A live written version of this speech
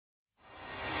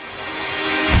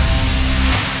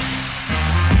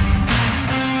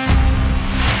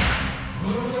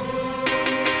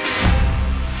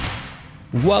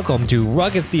Welcome to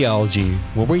Rugged Theology,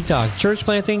 where we talk church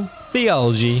planting,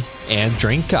 theology, and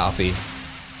drink coffee.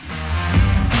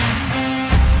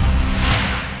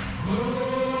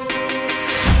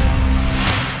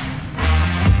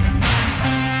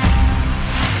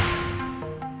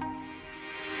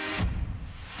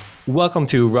 Welcome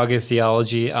to Rugged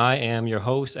Theology. I am your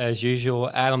host, as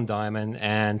usual, Adam Diamond,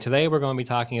 and today we're going to be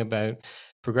talking about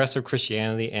progressive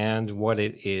Christianity and what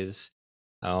it is.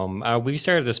 We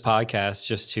started this podcast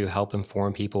just to help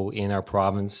inform people in our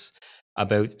province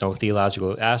about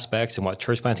theological aspects and what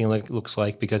church planting looks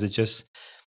like, because it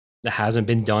hasn't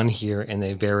been done here in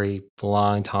a very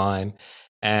long time,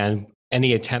 and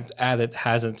any attempt at it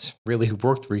hasn't really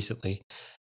worked recently.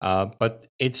 But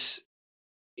it's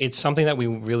something that we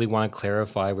really want to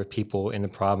clarify with people in the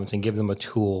province and give them a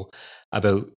tool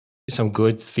about some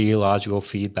good theological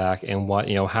feedback and what,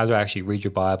 how to actually read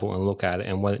your Bible and look at it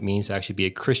and what it means to actually be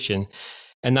a Christian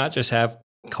and not just have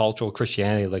cultural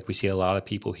Christianity like we see a lot of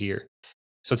people here.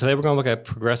 So today we're going to look at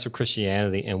progressive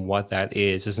Christianity and what that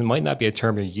is. It might not be a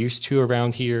term you're used to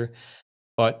around here,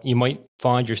 but you might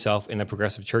find yourself in a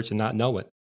progressive church and not know it.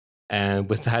 And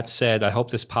with that said, I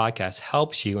hope this podcast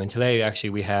helps you. And today,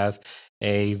 actually, we have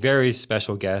a very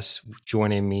special guest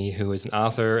joining me who is an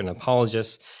author, an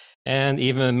apologist, and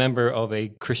even a member of a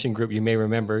Christian group you may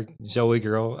remember, Zoe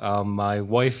Girl. My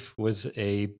wife was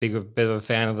a bit of a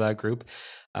fan of that group.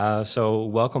 So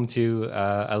welcome to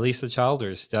Alisa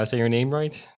Childers. Did I say your name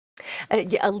right?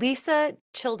 Alisa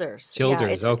Childers.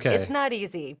 Childers, okay. It's not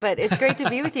easy, but it's great to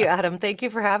be with you, Adam. Thank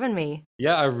you for having me.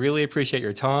 Yeah, I really appreciate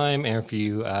your time and for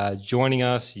you joining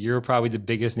us. You're probably the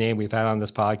biggest name we've had on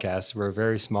this podcast. We're a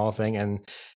very small thing, and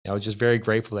just very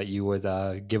grateful that you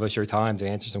would give us your time to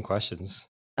answer some questions.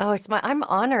 Oh, I'm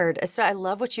honored. I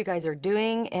love what you guys are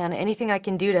doing, and anything I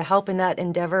can do to help in that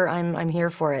endeavor, I'm here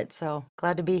for it. So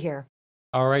glad to be here.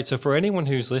 All right. So for anyone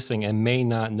who's listening and may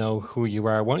not know who you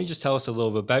are, why don't you just tell us a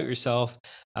little bit about yourself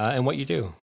and what you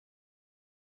do?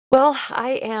 Well,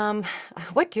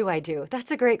 what do I do? That's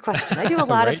a great question. I do a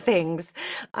lot Right? of things.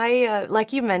 I,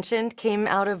 like you mentioned, came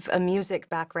out of a music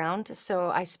background.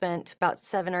 So I spent about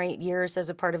 7 or 8 years as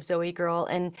a part of Zoe Girl.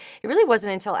 And it really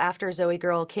wasn't until after Zoe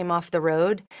Girl came off the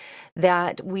road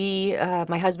that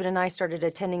my husband and I started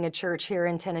attending a church here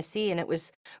in Tennessee. And it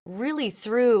was really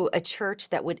through a church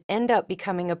that would end up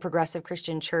becoming a progressive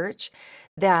Christian church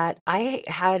that I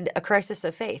had a crisis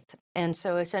of faith. And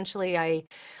so essentially I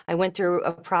went through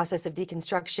a process of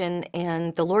deconstruction,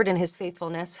 and the Lord in his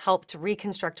faithfulness helped to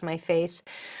reconstruct my faith.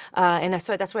 And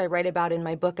so that's what I write about in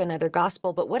my book, Another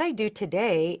Gospel. But what I do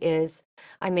today is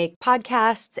I make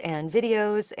podcasts and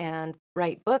videos and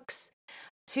write books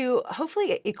to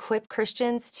hopefully equip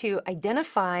Christians to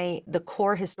identify the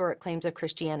core historic claims of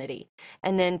Christianity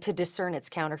and then to discern its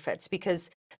counterfeits, because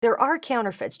there are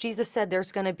counterfeits. Jesus said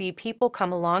there's going to be people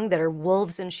come along that are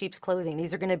wolves in sheep's clothing.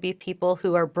 These are going to be people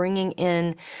who are bringing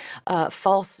in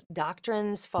false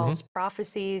doctrines, false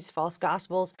prophecies, false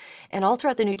gospels. And all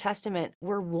throughout the New Testament,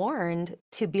 we're warned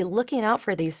to be looking out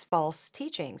for these false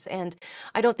teachings. And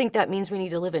I don't think that means we need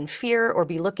to live in fear or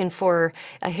be looking for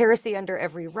a heresy under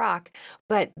every rock.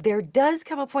 But there does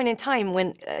come a point in time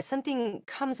when something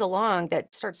comes along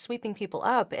that starts sweeping people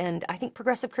up. And I think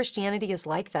progressive Christianity is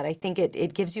like that. I think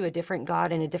it gives you a different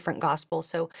God and a different gospel.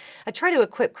 So I try to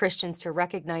equip Christians to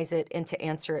recognize it and to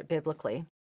answer it biblically.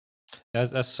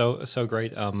 That's so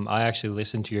great. I actually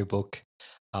listened to your book,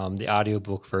 the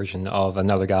audiobook version of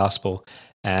Another Gospel,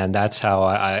 and that's how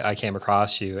I came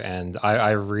across you. And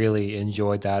I really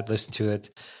enjoyed that, listened to it,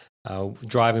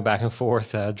 driving back and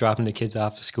forth, dropping the kids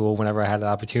off to school whenever I had the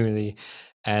opportunity.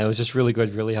 And it was just really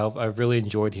good, really helpful. I really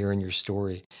enjoyed hearing your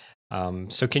story.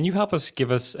 So can you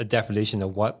give us a definition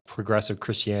of what progressive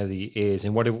Christianity is,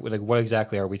 and what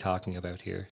exactly are we talking about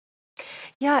here?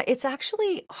 Yeah, it's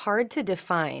actually hard to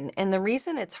define. And the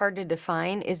reason it's hard to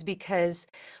define is because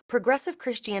progressive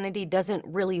Christianity doesn't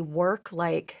really work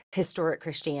like historic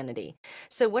Christianity.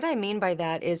 So, what I mean by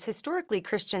that is historically,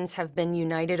 Christians have been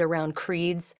united around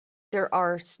creeds. There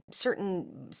are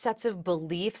certain sets of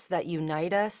beliefs that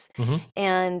unite us.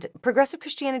 And progressive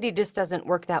Christianity just doesn't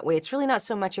work that way. It's really not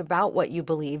so much about what you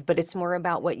believe, but it's more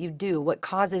about what you do, what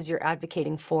causes you're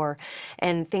advocating for,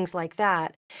 and things like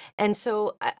that. And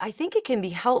so I think it can be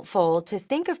helpful to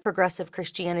think of progressive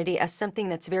Christianity as something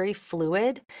that's very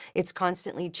fluid. It's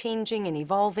constantly changing and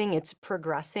evolving. It's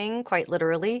progressing, quite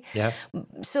literally. Yeah.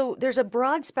 So there's a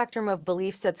broad spectrum of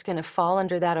beliefs that's going to fall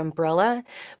under that umbrella.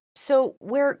 So,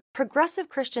 where progressive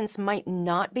Christians might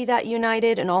not be that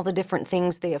united in all the different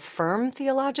things they affirm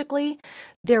theologically,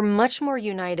 they're much more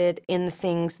united in the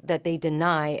things that they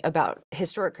deny about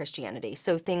historic Christianity.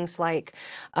 So, things like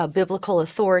biblical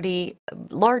authority,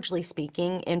 largely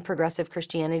speaking, in progressive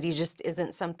Christianity just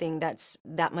isn't something that's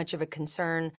that much of a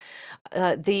concern.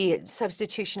 The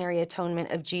substitutionary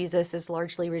atonement of Jesus is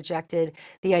largely rejected.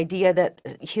 The idea that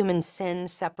human sin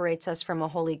separates us from a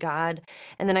holy God.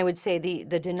 And then I would say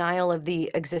the denial of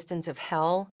the existence of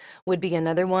hell would be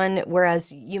another one.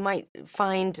 Whereas you might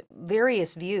find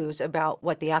various views about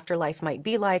what the afterlife might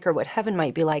be like or what heaven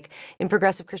might be like. In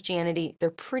progressive Christianity,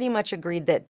 they're pretty much agreed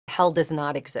that hell does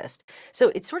not exist.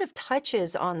 So it sort of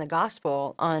touches on the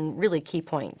gospel on really key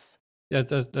points.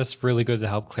 That's really good to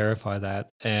help clarify that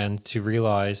and to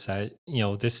realize that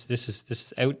this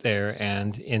is out there,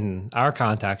 and in our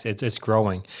context it's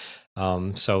growing.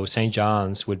 So St.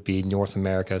 John's would be North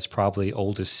America's probably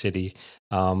oldest city,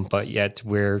 but yet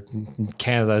we're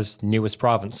Canada's newest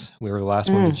province. We were the last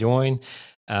one to Mm. join,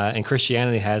 and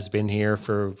Christianity has been here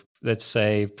for, let's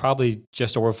say, probably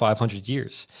just over 500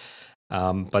 years.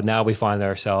 But now we find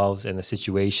ourselves in a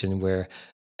situation where,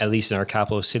 at least in our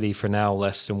capital city, for now,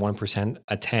 less than 1%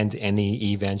 attend any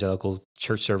evangelical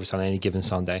church service on any given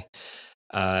Sunday.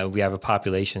 We have a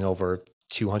population over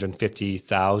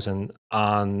 250,000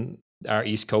 on our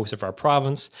east coast of our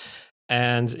province.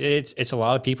 And it's a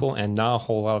lot of people and not a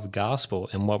whole lot of gospel.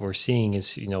 And what we're seeing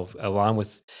is, along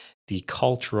with the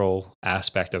cultural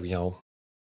aspect of,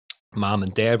 mom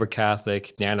and dad were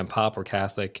Catholic, nan and pop were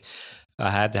Catholic. I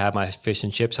had to have my fish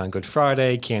and chips on Good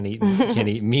Friday. Can't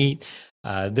eat meat.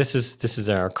 This is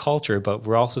our culture, but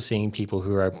we're also seeing people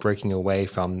who are breaking away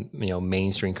from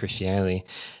mainstream Christianity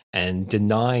and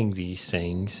denying these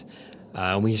things.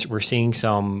 We're seeing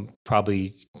some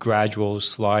probably gradual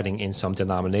sliding in some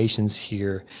denominations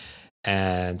here,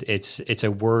 and it's a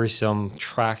worrisome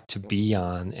track to be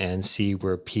on and see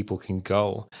where people can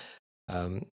go.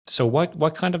 So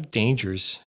what kind of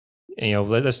dangers,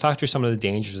 let's talk through some of the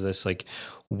dangers of this. Like,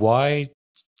 why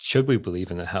should we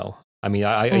believe in the hell? I mean,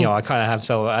 Mm. I kind of have,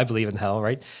 so I believe in hell,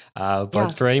 right? But Yeah.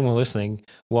 for anyone listening,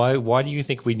 why do you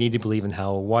think we need to believe in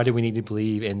hell? Why do we need to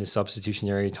believe in the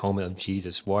substitutionary atonement of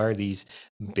Jesus? Why are these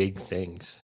big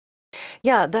things?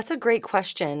 Yeah, that's a great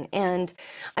question. And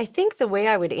I think the way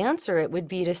I would answer it would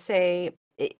be to say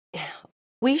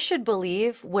we should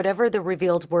believe whatever the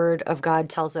revealed word of God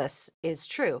tells us is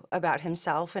true about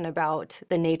himself and about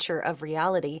the nature of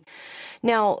reality.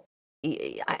 Now,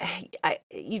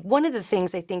 one of the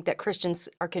things I think that Christians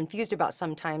are confused about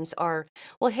sometimes are,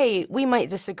 well, hey, we might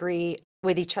disagree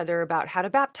with each other about how to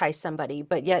baptize somebody,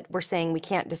 but yet we're saying we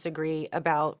can't disagree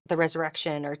about the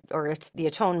resurrection or it's the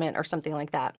atonement or something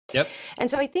like that. Yep. And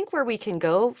so I think where we can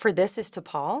go for this is to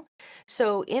Paul.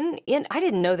 So in I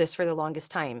didn't know this for the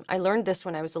longest time. I learned this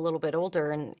when I was a little bit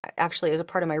older and actually as a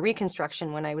part of my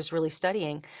reconstruction when I was really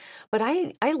studying. But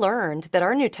I learned that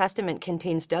our New Testament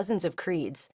contains dozens of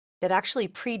creeds that actually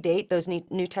predate those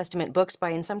New Testament books by,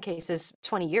 in some cases,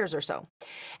 20 years or so.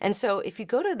 And so if you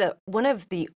go to the one of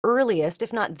the earliest,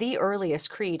 if not the earliest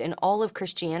creed in all of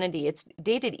Christianity, it's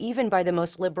dated even by the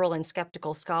most liberal and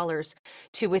skeptical scholars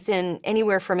to within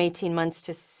anywhere from 18 months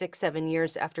to 6, 7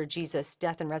 years after Jesus'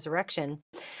 death and resurrection.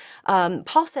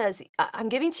 Paul says, I'm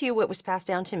giving to you what was passed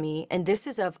down to me, and this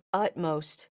is of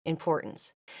utmost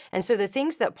importance. And so the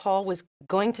things that Paul was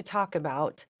going to talk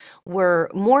about were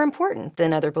more important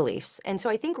than other beliefs. And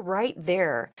so I think right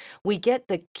there, we get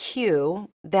the cue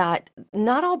that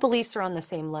not all beliefs are on the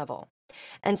same level.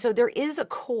 And so there is a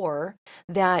core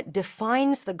that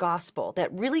defines the gospel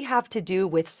that really have to do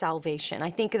with salvation.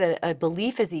 I think that a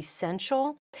belief is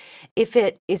essential if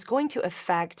it is going to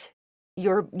affect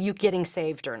you getting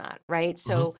saved or not, right? Hmm.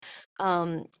 So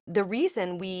the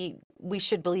reason we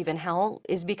should believe in hell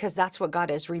is because that's what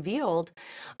God has revealed.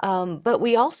 But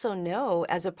we also know,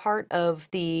 as a part of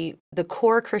the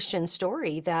core Christian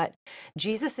story, that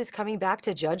Jesus is coming back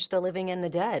to judge the living and the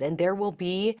dead, and there will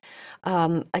be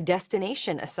a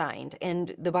destination assigned.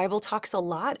 And the Bible talks a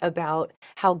lot about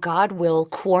how God will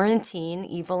quarantine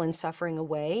evil and suffering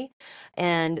away,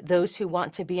 and those who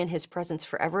want to be in His presence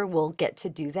forever will get to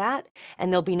do that.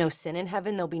 And there'll be no sin in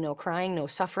heaven. There'll be no crying, no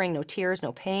suffering, no tears,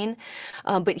 no pain.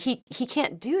 But he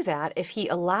can't do that if he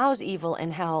allows evil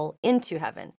and hell into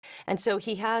heaven. And so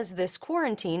he has this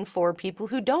quarantine for people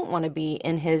who don't want to be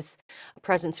in his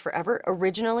presence forever.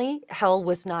 Originally, hell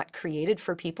was not created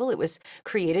for people. It was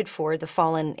created for the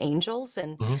fallen angels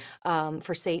and Hmm.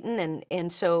 for Satan.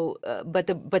 And so, but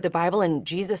the Bible and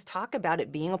Jesus talk about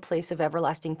it being a place of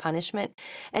everlasting punishment.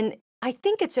 And I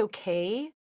think it's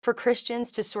okay for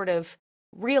Christians to sort of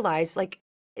realize, like,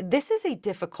 this is a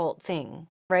difficult thing,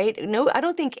 right? No, I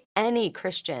don't think any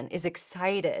Christian is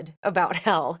excited about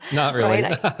hell, Not right?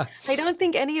 really. I don't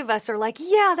think any of us are like,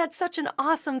 yeah, that's such an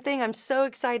awesome thing. I'm so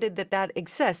excited that that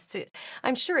exists.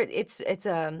 I'm sure it's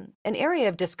an area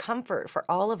of discomfort for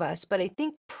all of us, but I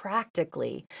think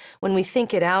practically, when we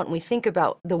think it out and we think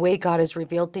about the way God has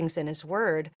revealed things in His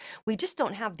Word, we just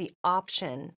don't have the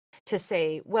option to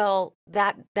say, well,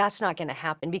 that's not going to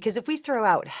happen, because if we throw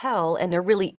out hell and there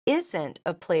really isn't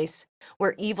a place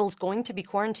where evil's going to be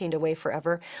quarantined away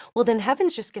forever, well, then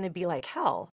heaven's just going to be like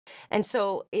hell. And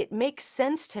so it makes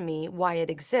sense to me why it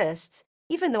exists,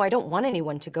 even though I don't want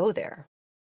anyone to go there.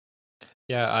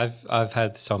 Yeah, I've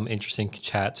had some interesting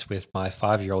chats with my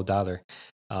 5-year-old daughter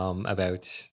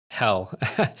about hell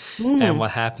and Mm.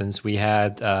 what happens. We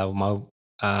had my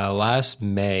last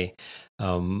May,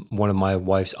 one of my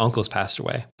wife's uncles passed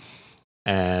away,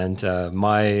 and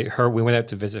my her we went out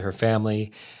to visit her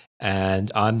family,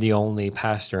 and I'm the only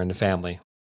pastor in the family.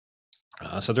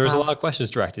 So there was a lot Wow. of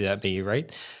questions directed at me,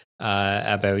 right?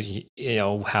 About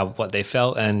how what they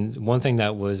felt, and one thing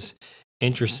that was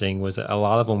interesting was that a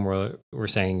lot of them were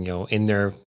saying,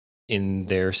 in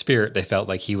their spirit they felt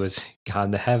like he was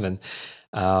gone to heaven,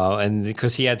 and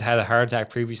because he had had a heart attack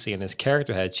previously and his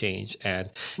character had changed, and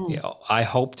Mm. I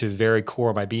hope to the very core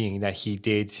of my being that he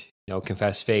did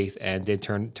confess faith and did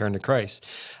turn to Christ,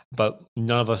 but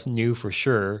none of us knew for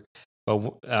sure. But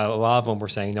a lot of them were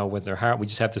saying, no, with their heart, we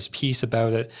just have this peace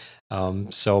about it.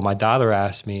 So my daughter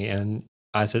asked me, and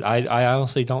I said, I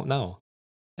honestly don't know.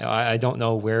 I don't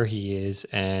know where he is.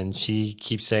 And she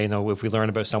keeps saying, oh, if we learn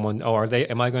about someone, oh,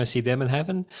 am I going to see them in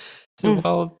heaven? I said, Mm.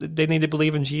 well, they need to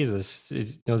believe in Jesus,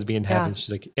 to be in Yeah. heaven. She's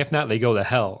like, if not, they go to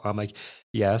hell. I'm like,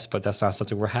 yes, but that's not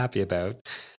something we're happy about.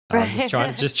 Right.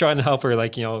 Just trying to help her,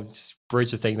 like, just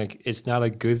bridge the thing. Like, it's not a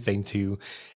good thing to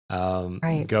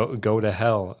Right. go to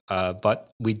hell. But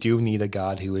we do need a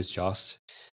God who is just.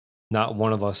 Not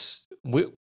one of us.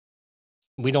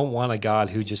 We don't want a God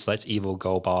who just lets evil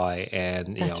go by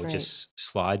and That's right. just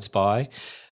slides by.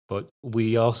 But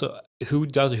we also who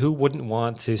wouldn't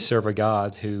want to serve a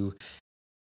God who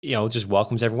just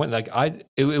welcomes everyone. Like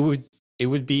it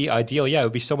would be ideal. Yeah, it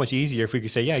would be so much easier if we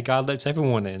could say, yeah, God lets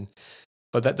everyone in.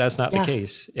 But that's not the Yeah.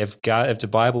 case. If the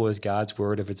Bible is God's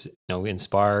word, if it's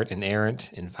inspired,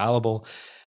 inerrant, infallible,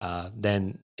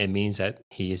 then it means that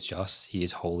He is just, He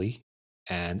is holy,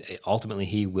 and ultimately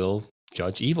He will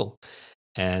judge evil,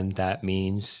 and that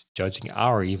means judging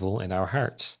our evil in our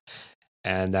hearts.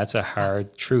 And that's a Yeah.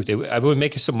 hard truth. It would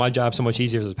make my job so much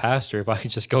easier as a pastor if I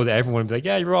could just go to everyone and be like,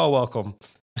 "Yeah, you're all welcome."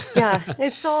 Yeah.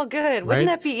 It's all good. Wouldn't Right?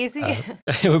 that be easy?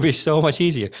 It would be so much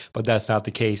easier, but that's not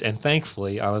the case. And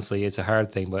thankfully, honestly, it's a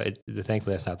hard thing, but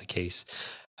thankfully, that's not the case.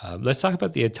 Let's talk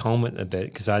about the atonement a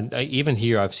bit, because even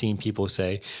here I've seen people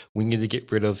say we need to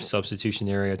get rid of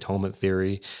substitutionary atonement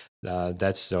theory.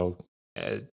 That's so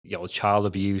child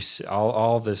abuse,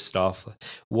 all this stuff.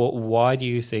 Why do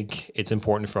you think it's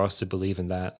important for us to believe in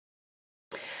that?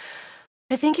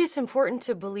 I think it's important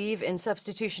to believe in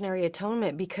substitutionary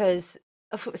atonement because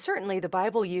certainly the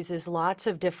Bible uses lots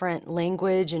of different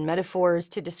language and metaphors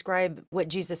to describe what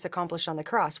Jesus accomplished on the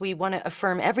cross. We want to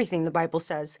affirm everything the Bible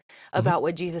says Hmm. about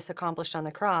what Jesus accomplished on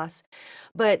the cross.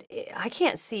 But I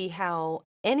can't see how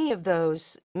any of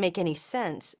those make any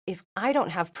sense if I don't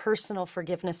have personal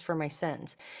forgiveness for my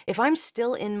sins. If I'm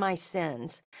still in my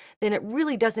sins, then it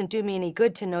really doesn't do me any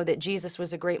good to know that Jesus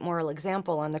was a great moral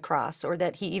example on the cross, or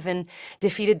that He even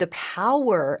defeated the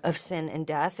power of sin and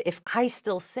death if I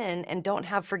still sin and don't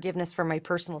have forgiveness for my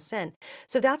personal sin.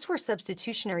 So that's where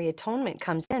substitutionary atonement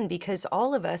comes in, because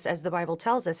all of us, as the Bible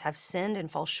tells us, have sinned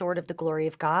and fall short of the glory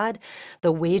of God.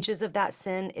 The wages of that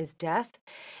sin is death,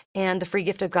 and the free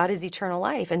gift of God is eternal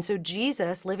life. And so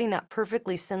Jesus, living that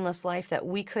perfectly sinless life that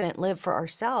we couldn't live for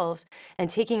ourselves and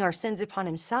taking our sins upon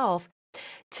Himself,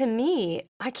 to me,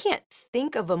 I can't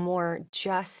think of a more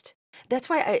just. That's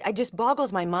why I just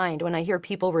boggles my mind when I hear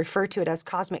people refer to it as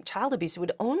cosmic child abuse. It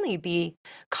would only be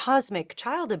cosmic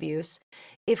child abuse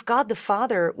if God the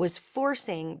Father was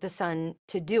forcing the Son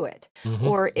to do it, Hmm.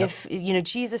 or Yep. if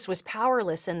Jesus was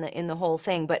powerless in the whole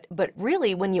thing. But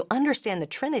really, when you understand the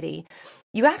Trinity,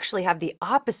 you actually have the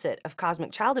opposite of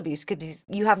cosmic child abuse, because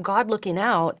you have God looking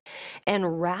out,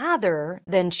 and rather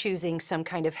than choosing some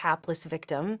kind of hapless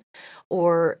victim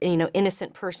or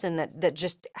innocent person that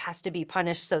just has to be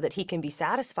punished so that He can be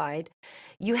satisfied,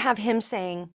 you have Him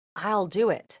saying, I'll do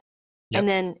it. And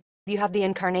Yep. then you have the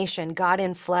incarnation, God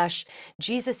in flesh.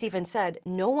 Jesus even said,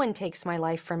 no one takes my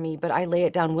life from me, but I lay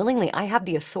it down willingly. I have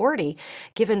the authority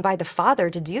given by the Father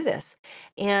to do this.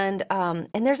 And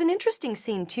there's an interesting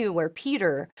scene too where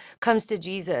Peter comes to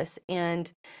Jesus,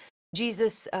 and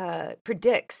Jesus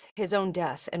predicts his own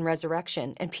death and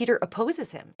resurrection, and Peter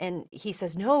opposes him. And he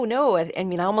says, no, no. I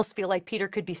mean, I almost feel like Peter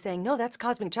could be saying, no, that's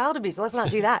cosmic child abuse. Let's not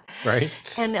do that. Right?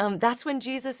 And that's when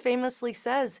Jesus famously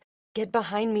says, get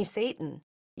behind me, Satan.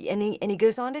 And he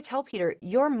goes on to tell Peter,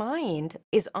 your mind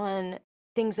is on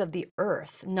things of the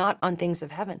earth, not on things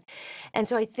of heaven. And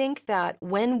so I think that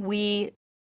when we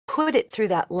put it through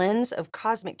that lens of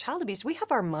cosmic child abuse, we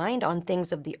have our mind on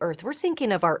things of the earth. We're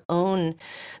thinking of our own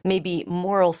maybe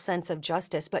moral sense of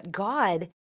justice, but God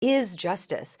is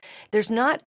justice. There's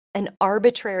not an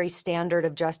arbitrary standard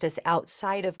of justice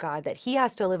outside of God that he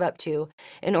has to live up to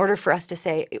in order for us to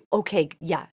say, okay,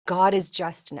 yeah, God is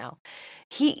just now.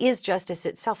 He is justice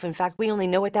itself. In fact, we only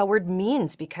know what that word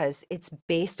means because it's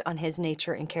based on his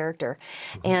nature and character.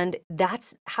 Mhm. And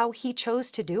that's how he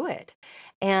chose to do it.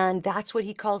 And that's what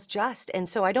he calls just. And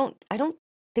so I don't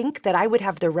think that I would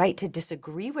have the right to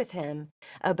disagree with him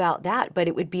about that, but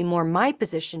it would be more my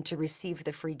position to receive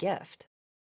the free gift.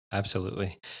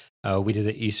 Absolutely. We did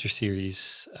the Easter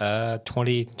series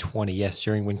 2020, yes,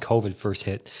 during when COVID first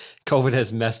hit. COVID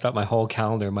has messed up my whole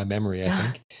calendar and my memory, I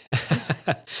think.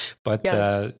 But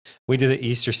Yes. we did the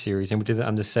Easter series and we did it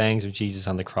on the sayings of Jesus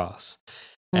on the cross.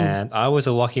 Mm. And I was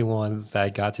a lucky one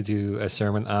that got to do a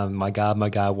sermon on my God,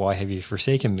 why have you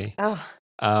forsaken me? Oh,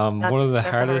 One of the that's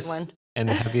a hard hardest one. and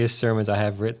the heaviest sermons I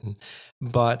have written,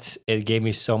 but it gave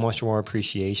me so much more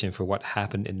appreciation for what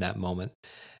happened in that moment.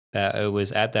 That it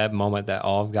was at that moment that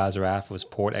all of God's wrath was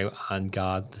poured out on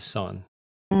God the Son,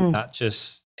 Mm, not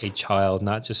just a child,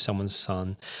 not just someone's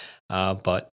son,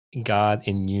 but God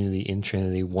in unity, in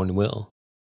Trinity, one will.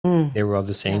 mm. They were of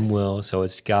the same Yes. will, so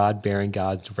it's God bearing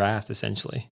God's wrath,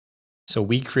 essentially. So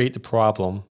we create the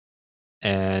problem,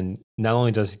 and not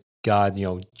only does God,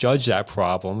 judge that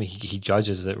problem, he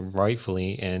judges it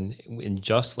rightfully and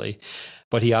justly,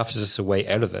 but he offers us a way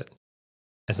out of it.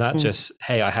 It's not Mm. just,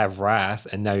 hey, I have wrath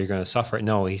and now you're going to suffer it.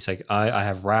 No, he's like, I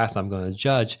have wrath, I'm going to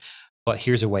judge, but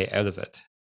here's a way out of it.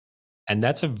 And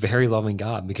that's a very loving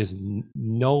God because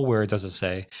nowhere does it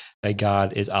say that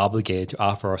God is obligated to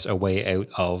offer us a way out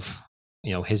of,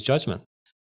 his judgment.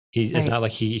 It's Right. not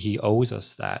like he owes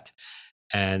us that.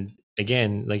 And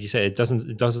again, like you said, it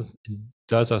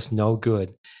does us no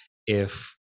good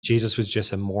if Jesus was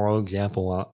just a moral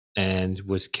example and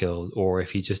was killed, or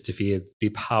if he just defeated the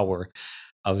power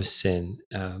of sin.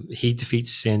 He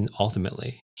defeats sin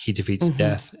ultimately. He defeats Hmm.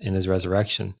 death in his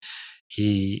resurrection.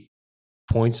 He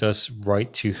points us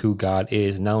right to who God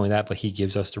is. Not only that, but he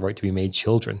gives us the right to be made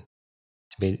children,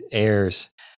 to be heirs.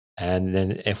 And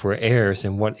then if we're heirs,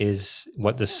 then what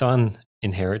the Son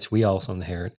inherits, we also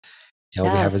inherit. We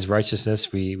have his Yes.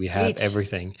 righteousness, we have Preach.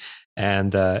 everything.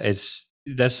 And it's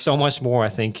that's so much more, I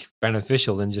think,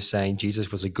 beneficial than just saying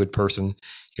Jesus was a good person,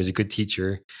 he was a good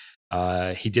teacher.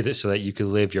 He did it so that you could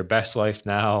live your best life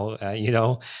now.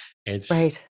 It's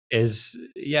Right. is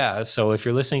yeah. So if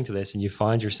you're listening to this and you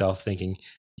find yourself thinking,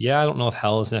 yeah, I don't know if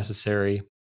hell is necessary.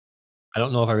 I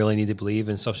don't know if I really need to believe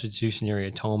in substitutionary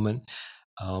atonement.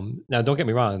 Now, don't get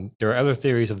me wrong. There are other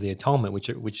theories of the atonement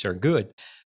which are good,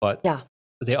 but Yeah.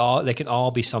 they can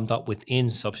all be summed up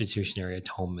within substitutionary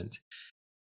atonement.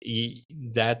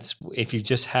 That's if you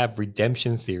just have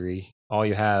redemption theory, all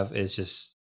you have is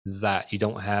just that. You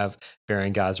don't have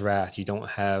bearing God's wrath. You don't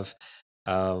have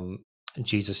um,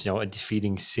 Jesus,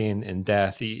 defeating sin and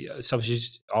death.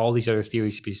 All these other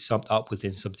theories can be summed up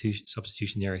within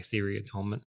substitutionary theory,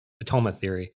 atonement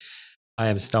theory. I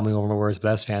am stumbling over my words, but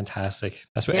that's fantastic.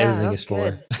 That's what Yeah, that editing was is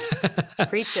for. good.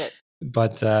 Preach it.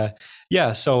 But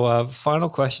yeah, so final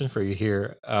question for you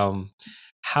here.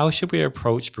 How should we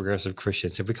approach progressive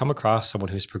Christians? If we come across someone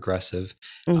who's progressive,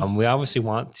 Mm. we obviously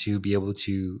want to be able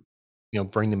to,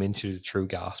 bring them into the true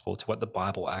gospel, to what the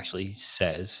Bible actually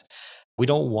says. We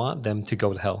don't want them to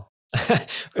go to hell.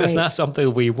 That's not Right.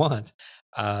 something we want.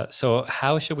 So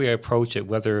how should we approach it?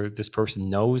 Whether this person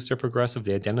knows they're progressive,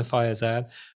 they identify as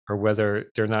that, or whether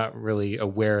they're not really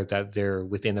aware that they're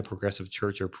within a progressive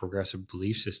church or progressive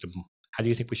belief system. How do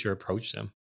you think we should approach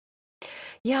them?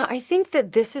 Yeah, I think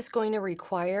that this is going to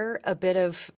require a bit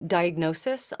of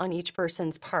diagnosis on each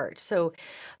person's part. So,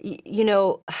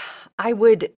 I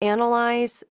would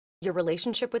analyze your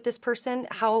relationship with this person.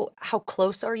 How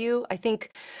close are you? I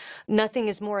think nothing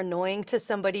is more annoying to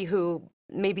somebody who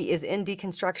maybe is in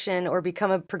deconstruction or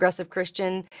become a progressive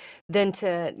Christian than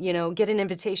to, get an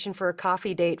invitation for a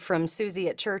coffee date from Susie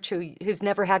at church who's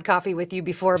never had coffee with you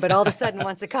before, but all of a sudden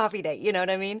wants a coffee date. You know what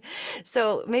I mean?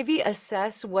 So maybe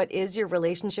assess what is your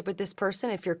relationship with this person.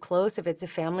 If you're close, if it's a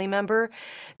family member,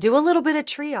 do a little bit of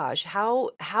triage.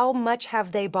 How much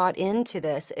have they bought into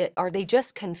this? Are they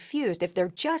just confused? If they're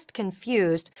just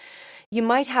confused, you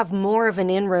might have more of an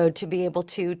inroad to be able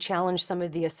to challenge some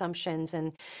of the assumptions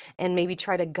and maybe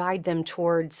try to guide them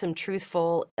toward some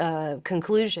truthful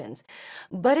conclusions.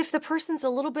 But if the person's a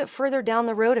little bit further down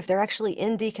the road, if they're actually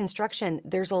in deconstruction,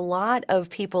 there's a lot of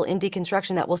people in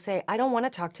deconstruction that will say, I don't want to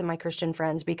talk to my Christian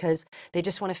friends because they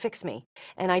just want to fix me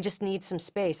and I just need some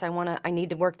space. I need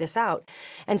to work this out.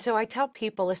 And so I tell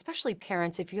people, especially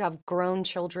parents, if you have grown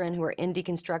children who are in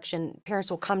deconstruction, parents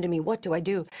will come to me, what do I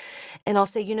do? And I'll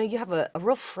say, you have a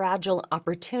real fragile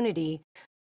opportunity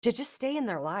to just stay in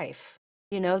their life.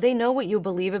 They know what you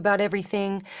believe about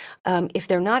everything. If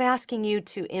they're not asking you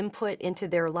to input into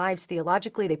their lives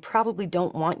theologically, they probably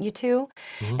don't want you to.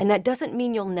 Mhm. And that doesn't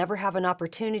mean you'll never have an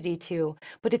opportunity to,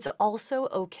 but it's also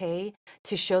okay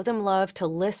to show them love, to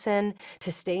listen,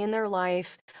 to stay in their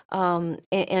life,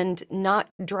 and not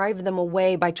drive them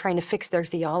away by trying to fix their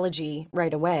theology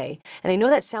right away. And I know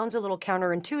that sounds a little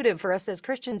counterintuitive for us as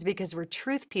Christians because we're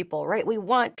truth people, right? We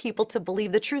want people to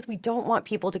believe the truth. We don't want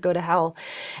people to go to hell.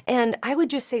 And I would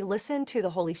just say, listen to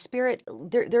the Holy Spirit.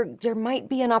 There might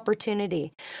be an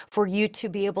opportunity for you to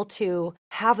be able to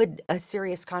have a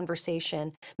serious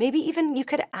conversation. Maybe even you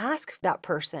could ask that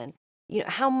person,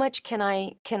 how much can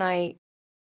I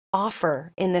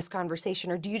offer in this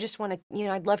conversation? Or do you just want to,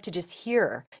 I'd love to just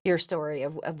hear your story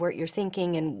of what you're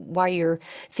thinking and why you're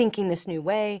thinking this new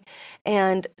way.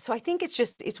 And so I think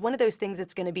it's one of those things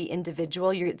that's going to be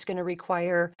individual. It's going to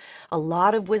require a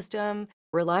lot of wisdom,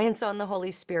 reliance on the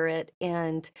Holy Spirit,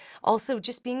 and also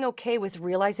just being okay with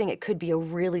realizing it could be a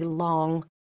really long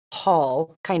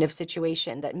haul kind of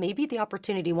situation that maybe the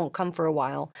opportunity won't come for a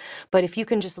while. But if you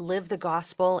can just live the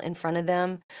gospel in front of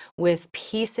them with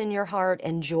peace in your heart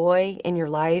and joy in your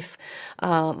life,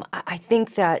 I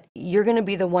think that you're going to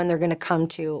be the one they're going to come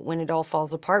to when it all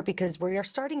falls apart, because we are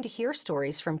starting to hear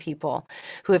stories from people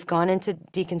who have gone into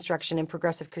deconstruction and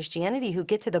progressive Christianity who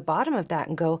get to the bottom of that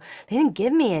and go, they didn't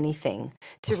give me anything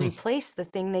to replace the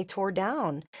thing they tore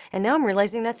down. And now I'm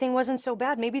realizing that thing wasn't so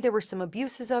bad. Maybe there were some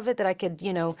abuses of it that I could,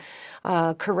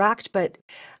 correct, but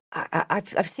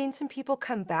I've seen some people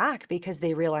come back because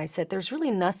they realize that there's really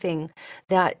nothing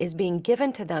that is being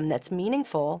given to them that's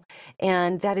meaningful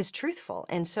and that is truthful.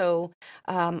 And so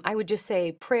I would just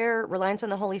say prayer, reliance on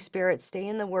the Holy Spirit, stay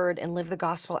in the Word, and live the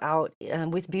gospel out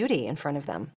with beauty in front of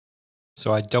them.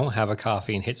 So I don't have a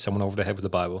coffee and hit someone over the head with the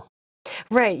Bible.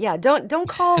 Right? Yeah. Don't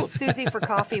call Susie for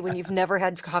coffee when you've never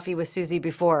had coffee with Susie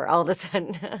before. All of a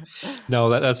sudden. No,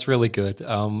 that's really good.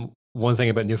 One thing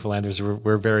about Newfoundlanders,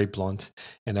 we're very blunt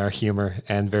in our humor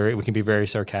and we can be very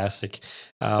sarcastic.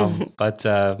 But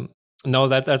no,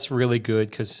 that's really good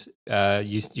because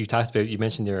you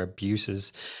mentioned there are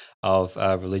abuses of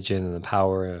religion and the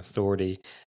power and authority,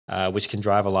 which can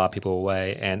drive a lot of people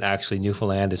away. And actually,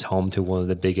 Newfoundland is home to one of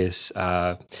the biggest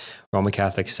Roman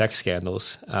Catholic sex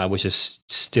scandals, which is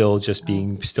still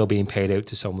being paid out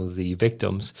to some of the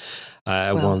victims.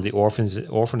 One of the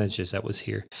orphanages that was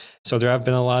here. So there have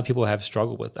been a lot of people who have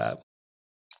struggled with that.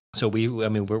 So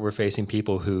we're facing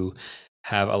people who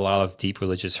have a lot of deep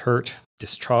religious hurt,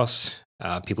 distrust,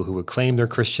 people who would claim they're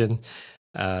Christian,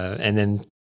 and then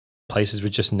places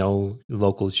with just no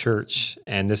local church.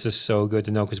 And this is so good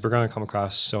to know because we're going to come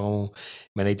across so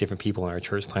many different people in our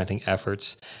church planting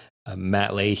efforts.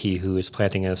 Matt Leahy, who is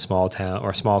planting in a small town or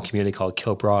a small community called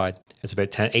Kilbride. It's about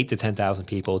 8 to 10,000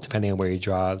 people, depending on where you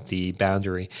draw the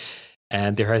boundary.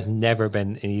 And there has never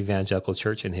been an evangelical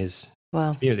church in his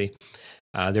community.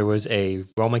 There was a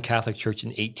Roman Catholic church in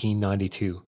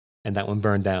 1892, and that one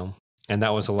burned down. And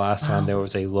that was the last time there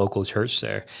was a local church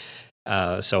there.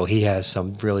 So he has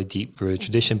some really deep-rooted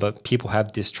tradition, but people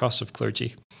have distrust of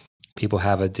clergy. People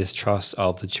have a distrust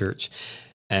of the church.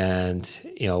 And,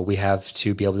 we have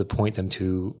to be able to point them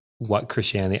to what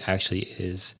Christianity actually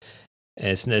is.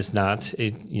 It's not,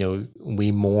 we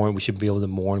should be able to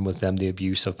mourn with them the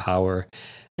abuse of power.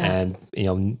 Yeah.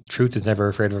 And, truth is never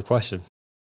afraid of a question.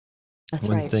 That's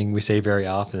One right. thing we say very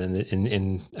often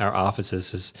in our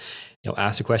offices is,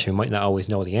 ask a question. We might not always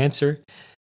know the answer,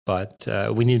 but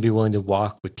we need to be willing to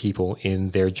walk with people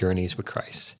in their journeys with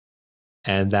Christ.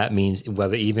 And that means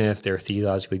even if they're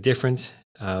theologically different,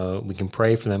 we can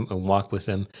pray for them and walk with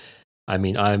them. I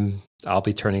mean, I'll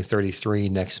be turning 33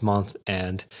 next month,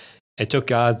 and it took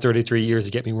God 33 years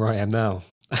to get me where I am now.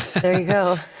 There you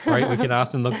go. Right? We can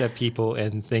often look at people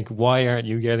and think, why aren't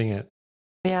you getting it?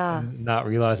 Yeah. And not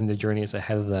realizing the journey is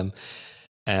ahead of them.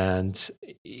 And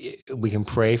we can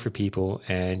pray for people,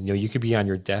 and you could be on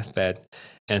your deathbed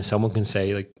and someone can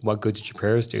say, like, what good did your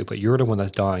prayers do? But you're the one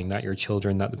that's dying, not your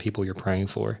children, not the people you're praying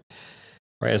for.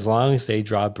 Right? As long as they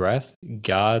draw breath,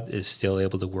 God is still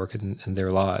able to work in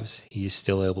their lives. He's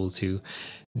still able to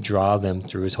draw them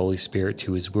through his Holy Spirit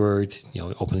to his word,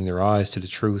 opening their eyes to the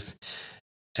truth.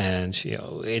 And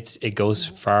it goes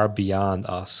far beyond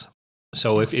us.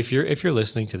 So if you're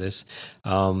listening to this,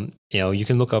 you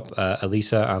can look up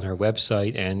Alisa on her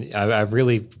website, and I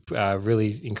really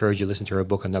encourage you to listen to her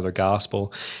book, Another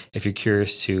Gospel, if you're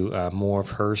curious to more of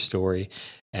her story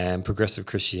and progressive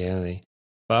Christianity.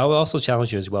 But I will also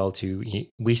challenge you as well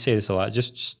we say this a lot,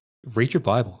 just read your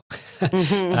Bible.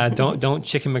 Don't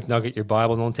chicken McNugget your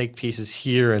Bible. Don't take pieces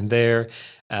here and there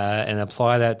and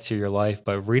apply that to your life,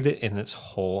 but read it in its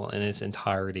whole, in its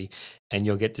entirety, and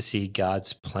you'll get to see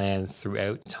God's plan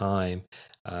throughout time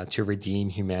to redeem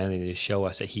humanity, to show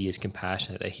us that he is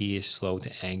compassionate, that he is slow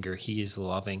to anger, he is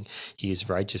loving, he is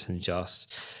righteous and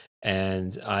just.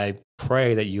 And I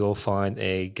pray that you'll find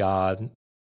a God,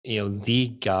 the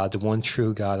God, the one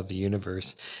true God of the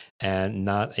universe, and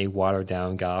not a watered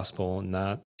down gospel,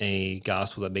 not a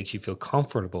gospel that makes you feel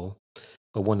comfortable,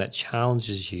 but one that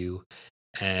challenges you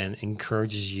and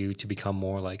encourages you to become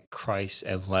more like Christ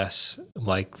and less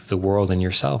like the world and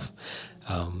yourself.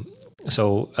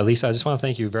 So, Alisa, I just want to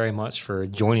thank you very much for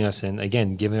joining us and,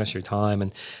 again, giving us your time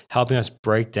and helping us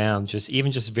break down just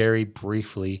very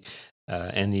briefly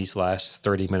in these last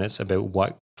 30 minutes about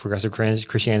what progressive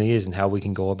Christianity is and how we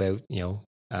can go about,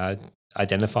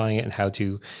 identifying it and how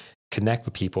to connect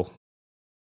with people.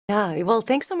 Yeah, well,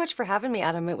 thanks so much for having me,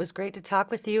 Adam. It was great to talk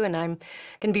with you, and I'm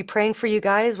going to be praying for you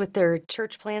guys with their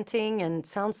church planting, and it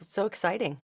sounds so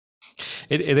exciting.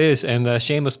 It is, and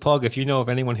shameless plug, if you know of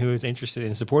anyone who is interested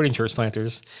in supporting church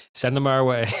planters, send them our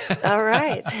way. All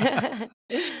right.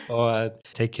 Well,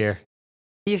 take care.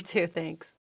 You too,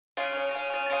 thanks.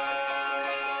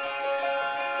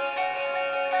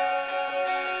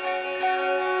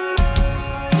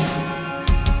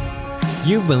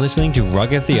 You've been listening to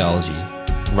Rugged Theology.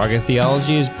 Rugged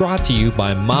Theology is brought to you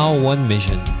by Mile One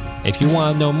Mission. If you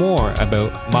want to know more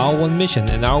about Mile One Mission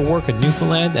and our work in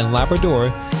Newfoundland and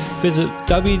Labrador, visit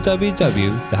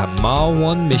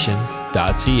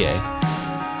www.mileonemission.ca.